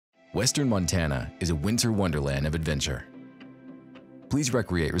Western Montana is a winter wonderland of adventure. Please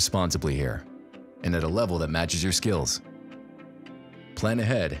recreate responsibly here and at a level that matches your skills. Plan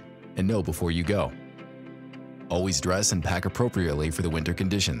ahead and know before you go. Always dress and pack appropriately for the winter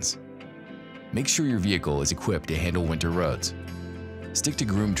conditions. Make sure your vehicle is equipped to handle winter roads. Stick to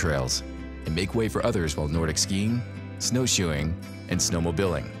groomed trails and make way for others while Nordic skiing, snowshoeing, and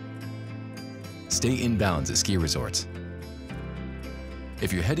snowmobiling. Stay in bounds at ski resorts.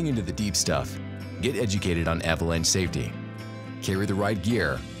 If you're heading into the deep stuff, get educated on avalanche safety, carry the right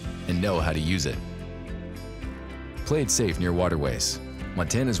gear, and know how to use it. Play it safe near waterways.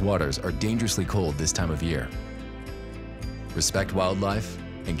 Montana's waters are dangerously cold this time of year. Respect wildlife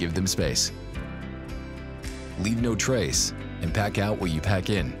and give them space. Leave no trace and pack out what you pack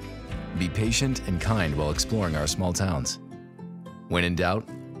in. Be patient and kind while exploring our small towns. When in doubt,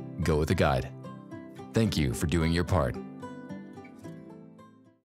 go with a guide. Thank you for doing your part.